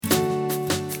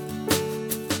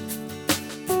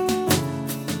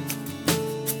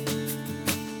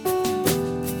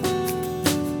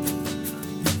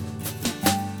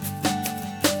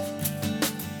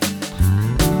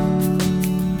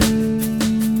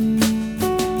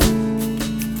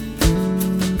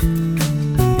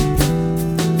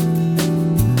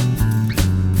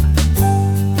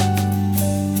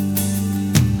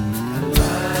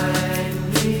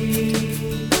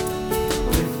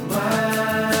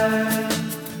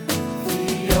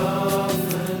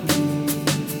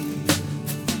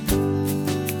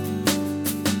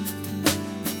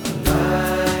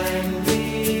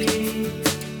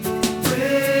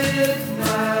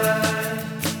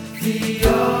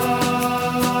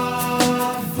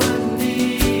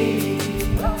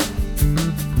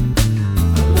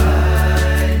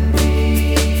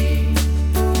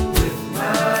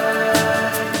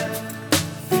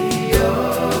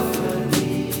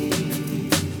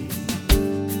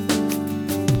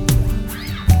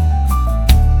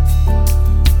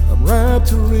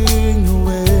faltering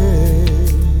away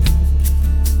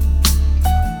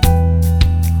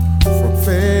from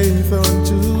faith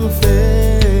unto faith,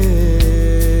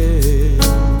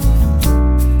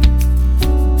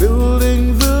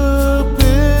 building the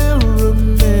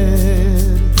pyramid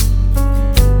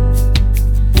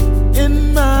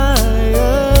in my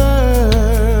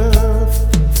earth,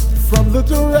 from the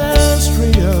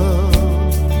terrestrial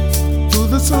to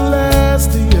the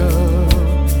celestial.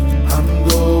 I'm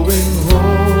going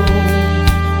home,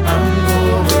 I'm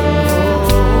going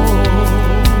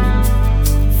home,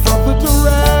 from the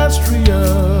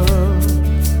terrestrial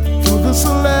to the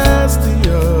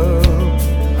celestial.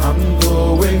 I'm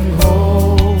going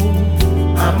home,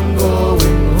 I'm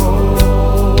going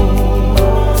home.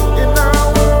 And I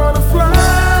wanna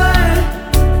fly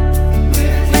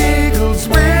with eagle's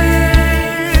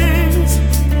wings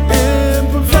in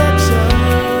perfection.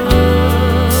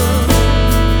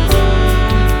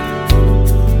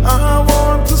 I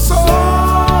want to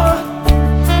soar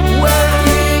where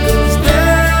eagles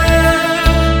dare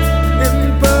in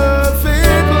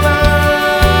perfect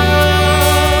love.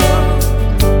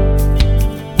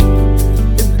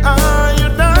 And I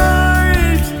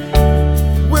unite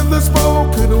with the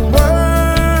spoken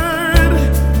word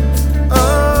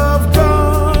of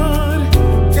God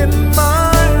in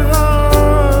my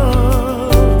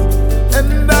heart,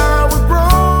 and I will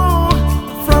grow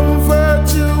from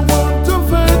virtue unto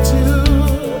virtue.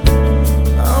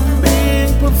 I'm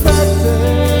being perfected.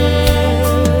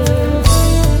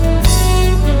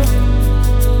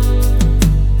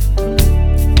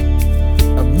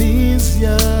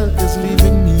 Amnesia is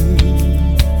leaving me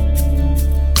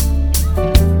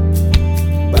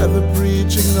by the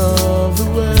preaching of the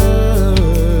word.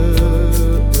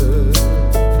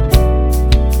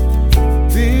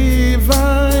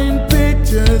 Divine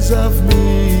pictures of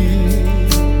me